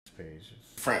pages.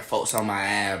 Front folks on my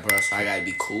ass, bro, so I gotta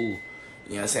be cool. You know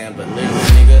what I'm saying? But literally,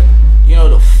 nigga, you know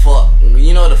the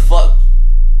fuck.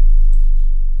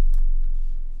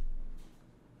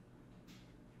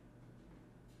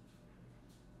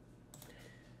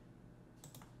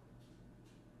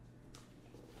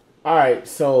 All right,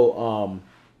 so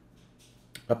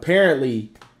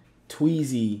apparently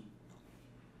Tweezy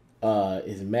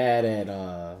is mad at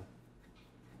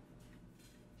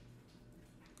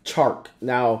Charc.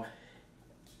 Now,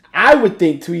 I would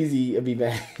think Tweezy would be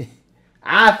mad.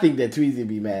 I think that Tweezy would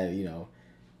be mad, you know,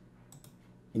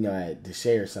 at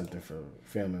Deshae or something for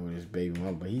filming with his baby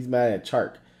mama, but he's mad at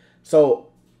Charc. So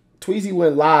Tweezy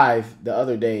went live the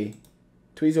other day.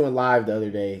 I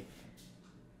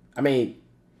mean,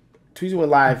 Tweezy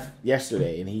went live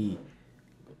yesterday, and he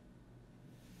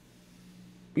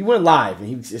went live,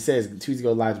 and it says Tweezy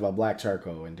goes live about Black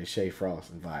Charcoal and Deshae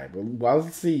Frost and Vibe. But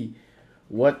let's see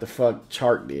what the fuck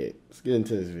Charc did. Let's get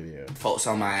into this video. Folks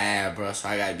on my ass, bro, so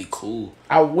I gotta be cool.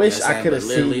 I wish I could have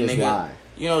seen this live.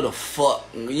 You know the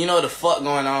fuck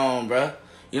going on, bro.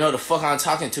 You know the fuck I'm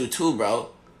talking to too, bro.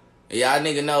 Y'all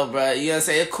nigga know, bro. You know what I'm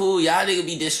saying? It's cool. Y'all nigga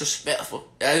be disrespectful.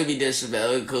 Y'all nigga be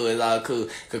disrespectful. It's cool. It's all cool.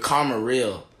 Cause karma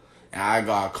real. And I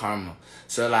got karma.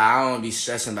 So, like, I don't be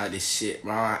stressing about this shit,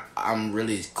 bro. I'm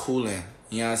really cooling.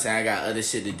 You know what I'm saying? I got other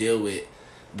shit to deal with.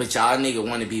 But y'all nigga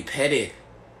want to be petty.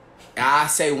 And I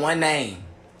say one name.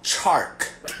 Charc.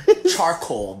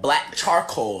 Charcoal. Black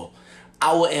charcoal.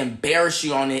 I will embarrass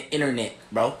you on the internet,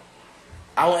 bro.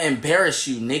 I will embarrass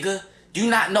you, nigga. Do you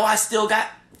not know I still got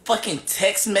fucking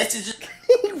text messages?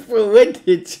 Bro, what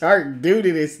did Charc do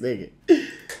to this nigga?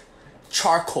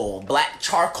 Charcoal. Black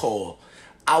charcoal.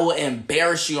 I will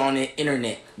embarrass you on the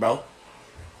internet, bro.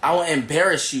 I will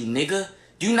embarrass you, nigga.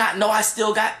 Do you not know I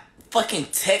still got fucking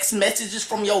text messages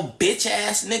from your bitch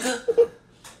ass, nigga?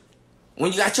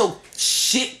 When you got your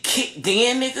shit kicked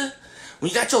in, nigga? When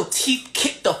you got your teeth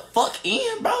kicked the fuck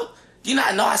in, bro? Do you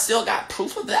not know I still got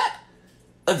proof of that?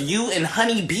 Of you and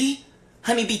Honey B?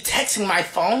 Honey B texting my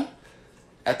phone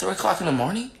at 3 o'clock in the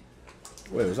morning?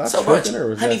 Wait, was I tripping or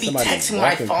was Honey that B somebody texting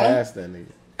my phone past that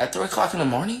nigga? At 3 o'clock in the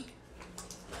morning?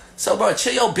 So, bro,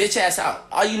 chill your bitch ass out.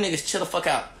 All you niggas chill the fuck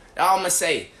out. All I'm gonna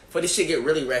say, before this shit get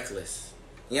really reckless.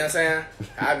 You know what I'm saying?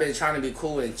 I've been trying to be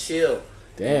cool and chill.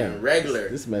 Damn. And regular.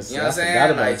 This message. You know what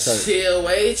I'm saying? Like, chill,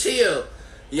 way chill.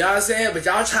 You know what I'm saying? But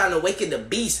y'all trying to awaken the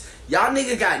beast. Y'all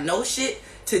niggas got no shit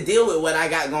to deal with what I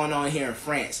got going on here in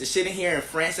France. The shit in here in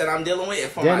France that I'm dealing with is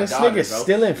for my daughter, bro.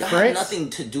 Still in France? Have nothing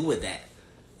to do with that.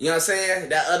 You know what I'm saying?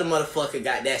 That other motherfucker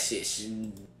got that shit.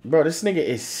 Bro, this nigga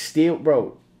is still...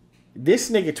 Bro,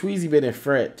 this nigga Tweezy been in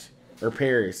France or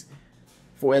Paris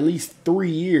for at least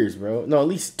 3 years, bro. No, at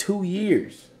least 2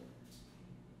 years.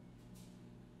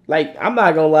 Like, I'm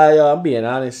not gonna lie, y'all. I'm being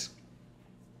honest.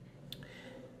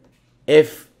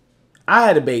 If I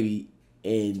had a baby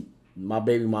and my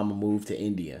baby mama moved to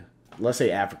India, let's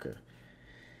say Africa.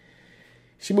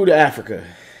 She moved to Africa.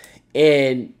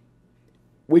 And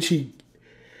we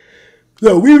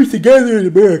were together in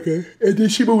America. And then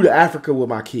she moved to Africa with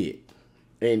my kid.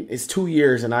 And it's 2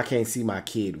 years and I can't see my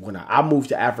kid. When I moved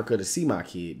to Africa to see my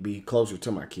kid, be closer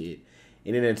to my kid.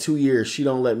 And then in 2 years, she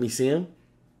don't let me see him.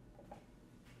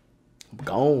 I'm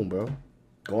gone, bro.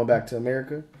 Going back to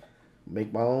America.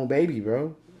 Make my own baby,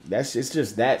 bro. It's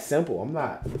just that simple. I'm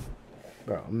not.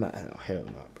 Hell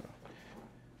no, bro.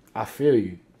 I feel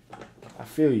you.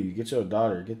 Get your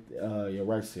daughter. Get your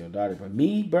rights to your daughter. But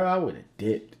me, bro, I would have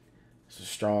dipped. It's a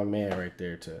strong man right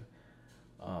there to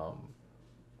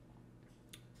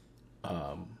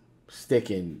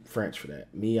stick in French for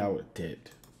that. Me, I would have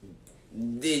dipped.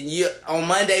 On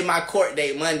Monday, my court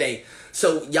date Monday.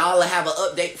 So y'all have an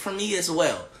update from me as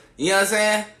well. You know what I'm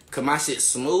saying? Cause my shit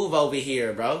smooth over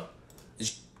here, bro.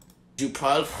 You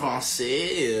parle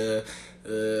français?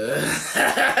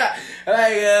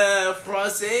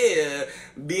 Français,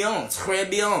 bien, très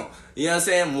bien. You know what I'm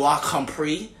saying? Moi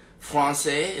compris,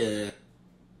 français.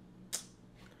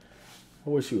 I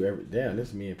wish you ever... Damn, this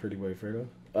is me and Pretty Boy Fredo.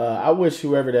 I wish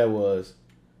whoever that was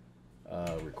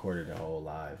recorded the whole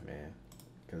live, man.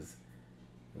 Because,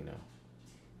 you know,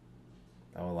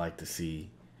 I would like to see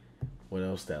what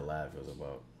else that live was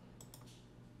about.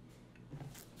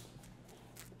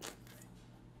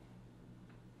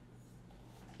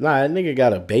 Nah, that nigga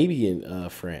got a baby in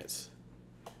France.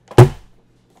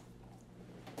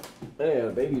 They got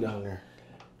a baby down there.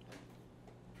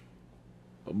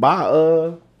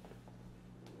 Bye.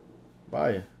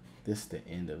 This is the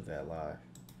end of that live.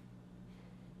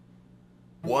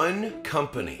 One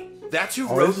company. That's who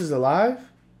Oh, wrote this is a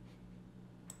live?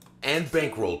 and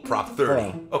bankrolled Prop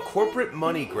 30, a corporate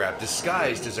money grab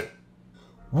disguised as a...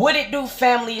 What it do,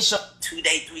 family? It's your 2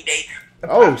 day, 3 day.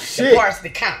 Oh shit! The parts to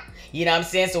count. You know what I'm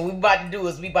saying? So what we about to do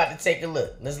is we about to take a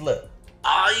look. Let's look.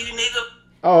 All you nigga.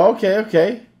 Oh,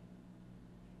 okay.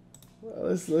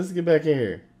 Well, let's get back in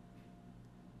here.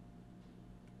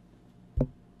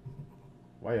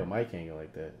 Why your mic hanging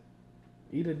like that?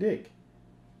 Eat a dick.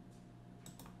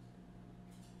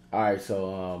 All right,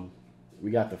 so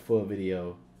we got the full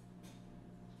video.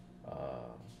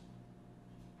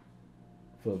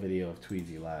 Full video of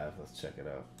Tweezy live. Let's check it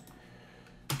out.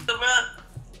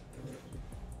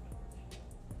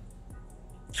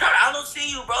 Charc, I don't see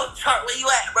you, bro. Charc, where you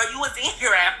at, bro? You was in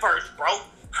here at first, bro.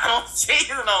 I don't see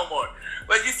you no more.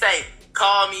 What'd you say?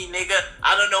 Call me, nigga.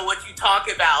 I don't know what you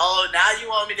talking about. Oh, now you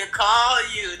want me to call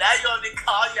you. Now you want me to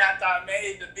call you after I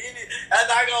made the video. I'm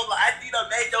not gonna lie. After you done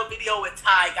made your video with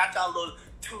Ty, got y'all little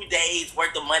 2 days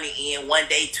worth of money in. 1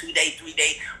 day, 2 day, 3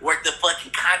 day worth of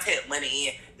fucking content money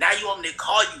in. Now you want me to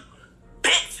call you.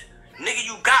 Bitch. Nigga,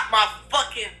 you got my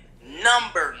fucking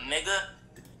number, nigga.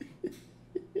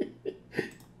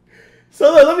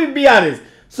 So look, let me be honest.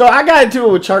 So I got into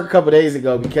it with Charc a couple days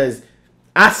ago because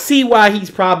I see why he's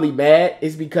probably mad.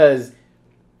 It's because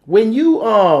when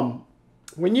you're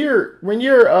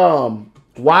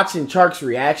watching Charc's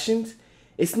reactions,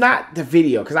 it's not the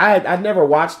video because I never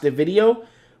watched the video,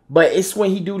 but it's when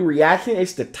he do the reaction,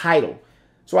 it's the title.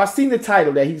 So I seen the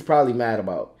title that he's probably mad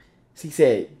about. He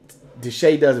said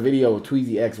Deshae does a video with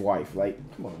Tweezy ex-wife. Like,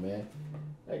 come on, man,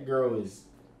 that girl is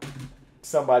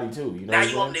somebody too. You know. Now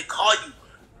you want me to call you,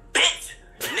 bitch.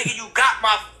 Nigga, you got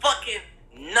my fucking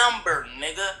number,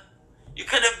 nigga. You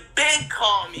could have been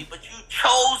called me, but you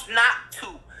chose not to.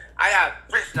 I got a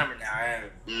British number now. I have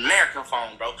an American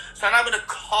phone, bro. So I'm not gonna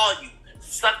call you.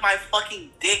 Suck my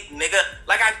fucking dick, nigga.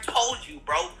 Like I told you,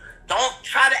 bro. Don't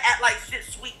try to act like shit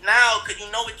sweet now, cause you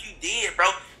know what you did, bro.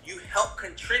 You helped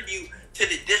contribute to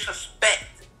the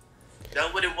disrespect.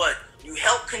 That's what it was. You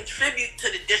helped contribute to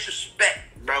the disrespect,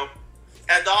 bro.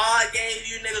 After all I gave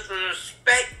you niggas for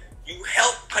respect, you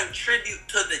help contribute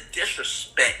to the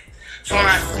disrespect. So when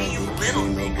I see you little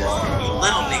niggas to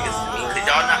me, because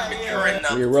y'all not mature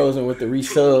enough You're Rosen with the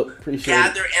resub. Appreciate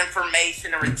gather it.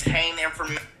 information and retain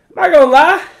information. I'm not gonna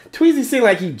lie, Tweezy seems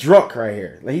like he's drunk right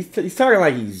here. Like he's talking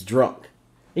like he's drunk.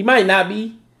 He might not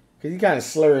be, because he's kind of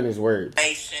slurring his words.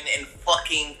 And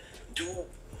fucking do, you know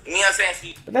what I'm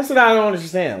saying? But that's what I don't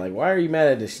understand. Like, why are you mad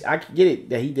at this? I get it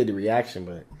that he did the reaction,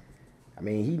 but I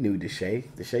mean, he knew Deshae.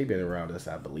 Deshae been around us,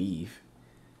 I believe.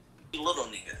 Little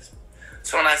niggas.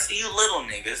 So when I see you little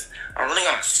niggas, I'm really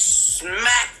gonna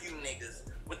smack you niggas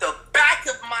with the back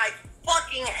of my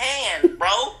fucking hand,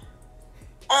 bro.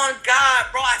 On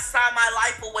God, bro, I signed my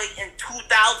life away in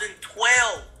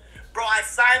 2012. Bro, I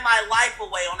signed my life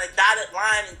away on a dotted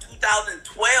line in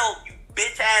 2012, you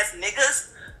bitch ass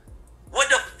niggas. What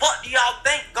the fuck do y'all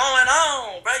think going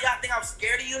on, bro? Y'all think I'm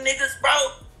scared of you niggas, bro?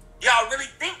 Y'all really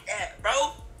think that,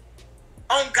 bro?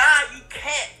 On God, you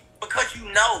can't, because you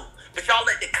know. But y'all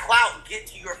let the clout get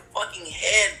to your fucking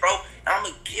head, bro. And I'm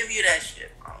gonna give you that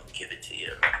shit. I'm gonna give it to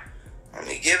you. I'm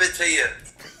gonna give it to you.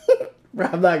 Bro,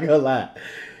 I'm not gonna lie.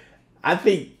 I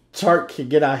think Charc can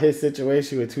get out his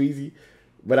situation with Tweezy,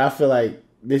 but I feel like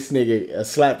this nigga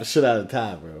slapped the shit out of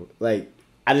Ty, bro. Like,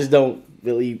 I just don't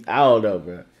believe, I don't know,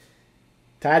 bro.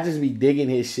 Ty just be digging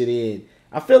his shit in.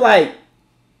 I feel like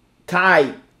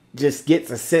Ty just gets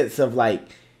a sense of, like,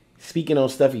 speaking on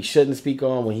stuff he shouldn't speak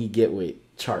on when he get with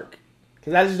Charc.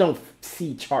 Because I just don't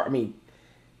see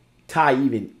Ty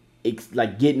even,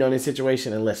 like, getting on this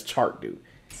situation unless Charc do.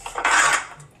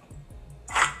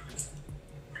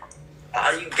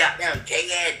 Oh, you goddamn gay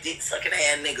ass, dick sucking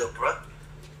ass nigga, bro.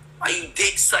 Are you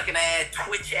dick sucking ass,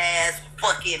 Twitch ass,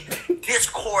 fucking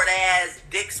Discord ass,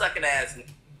 dick sucking ass?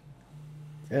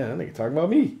 Yeah, that nigga talking about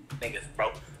me. Niggas,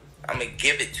 bro. I'm gonna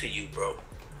give it to you, bro.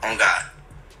 On God.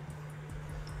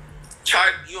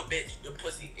 Charc, you a bitch, you a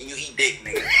pussy, and you eat dick,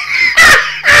 nigga. You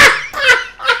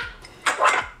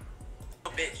a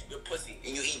bitch, you a pussy,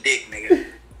 and you eat dick, nigga.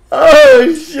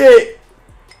 Oh, shit.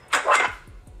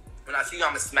 When I see you, I'm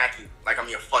gonna smack you like I'm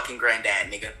your fucking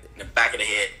granddad, nigga, in the back of the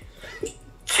head.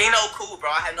 Chino cool, bro.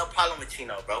 I have no problem with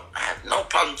Chino, bro. I have no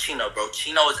problem with Chino, bro.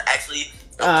 Chino is actually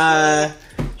a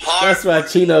cool, hard, that's why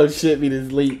Chino shit be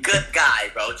this leak. good guy,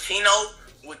 bro. Chino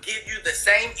will give you the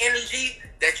same energy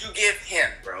that you give him,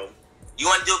 bro. You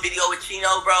want to do a video with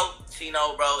Chino, bro?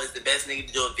 Chino, bro, is the best nigga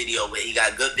to do a video with. He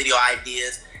got good video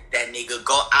ideas. That nigga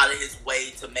go out of his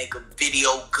way to make a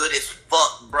video good as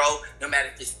fuck, bro. No matter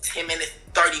if it's 10 minutes,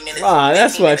 30 minutes.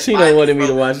 That's why minutes, Chino wanted me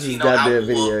to bro. watch this Chino goddamn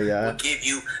video, y'all. Will give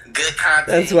you good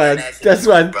content. That's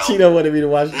why bro. Chino wanted me to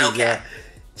watch this, No y'all. cap.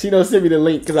 Chino sent me the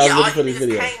link because I was Yeah, looking for all this you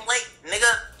video. niggas came late,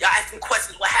 nigga. Y'all asking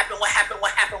questions. What happened? What happened?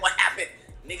 What happened?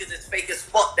 niggas is fake as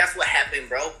fuck. That's what happened,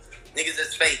 bro. Niggas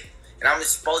is fake. And I'm gonna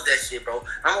expose that shit, bro.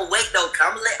 I'm gonna wait though, cause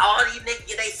I'm gonna let all these niggas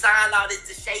get they sign all this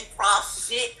Deshae Frost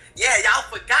shit. Yeah, y'all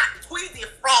forgot Tweezy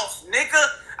Frost, nigga.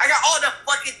 I got all the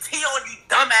fucking tea on you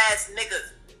dumbass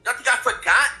niggas. Y'all think I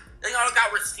forgot? Y'all don't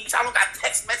got receipts, y'all don't got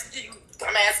text messages, you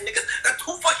dumbass niggas. Got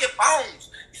 2 fucking phones,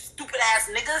 you stupid ass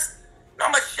niggas. You know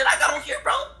how much shit I got on here,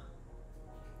 bro?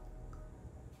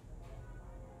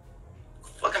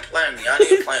 Fucking playing me. Y'all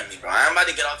niggas playing me, bro. I'm about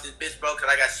to get off this bitch, bro, cause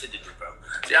I got shit to do, bro.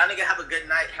 So y'all nigga have a good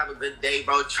night, have a good day,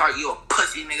 bro. Charc, you a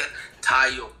pussy, nigga. Ty,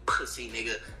 you a pussy,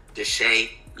 nigga.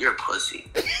 Deshae, you're a pussy.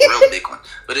 Real big one.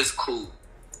 But it's cool.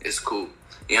 It's cool.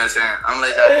 You know what I'm saying? I'm gonna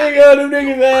let y'all have Go them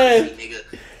niggas, man. pussy, nigga.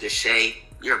 Deshae,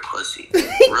 you're a pussy.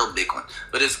 Real big one.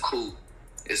 But it's cool.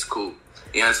 It's cool.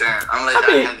 You know what I'm saying? I'm gonna let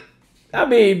y'all have it. I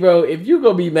mean, bro, if you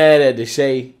gonna be mad at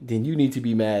Deshae, then you need to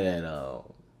be mad at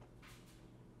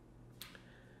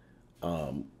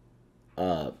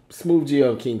Smooth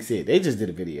Gio and King Sid. They just did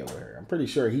a video with her. I'm pretty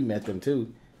sure he met them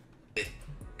too.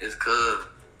 It's cool.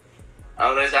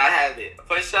 I'm gonna let y'all have it.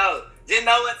 For sure. Just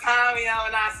know what time we on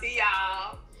when I see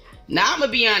y'all. Now I'm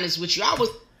gonna be honest with you. I was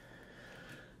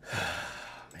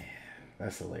Man,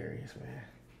 that's hilarious, man.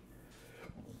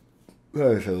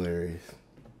 That is hilarious.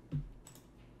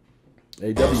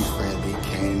 AW's friend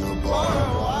became a bar.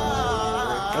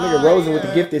 That nigga Rosen with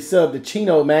the gifted sub to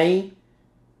Chino, man.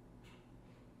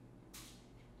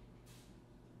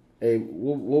 Hey,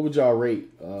 what would y'all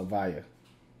rate Vaya?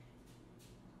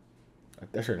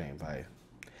 That's her name, Vaya.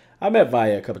 I met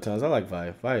Vaya a couple times. I like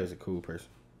Vaya. Vaya's a cool person.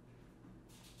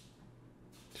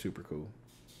 Super cool.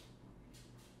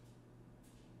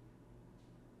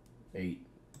 8.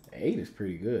 8 is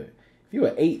pretty good. If you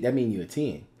an 8, that means you a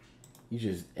 10. You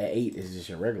just at 8 is just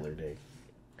your regular day.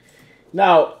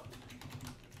 Now,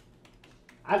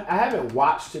 I haven't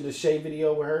watched the Deshae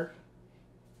video with her,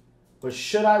 but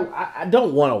should I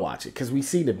don't want to watch it because we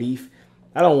see the beef.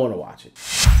 I don't want to watch it.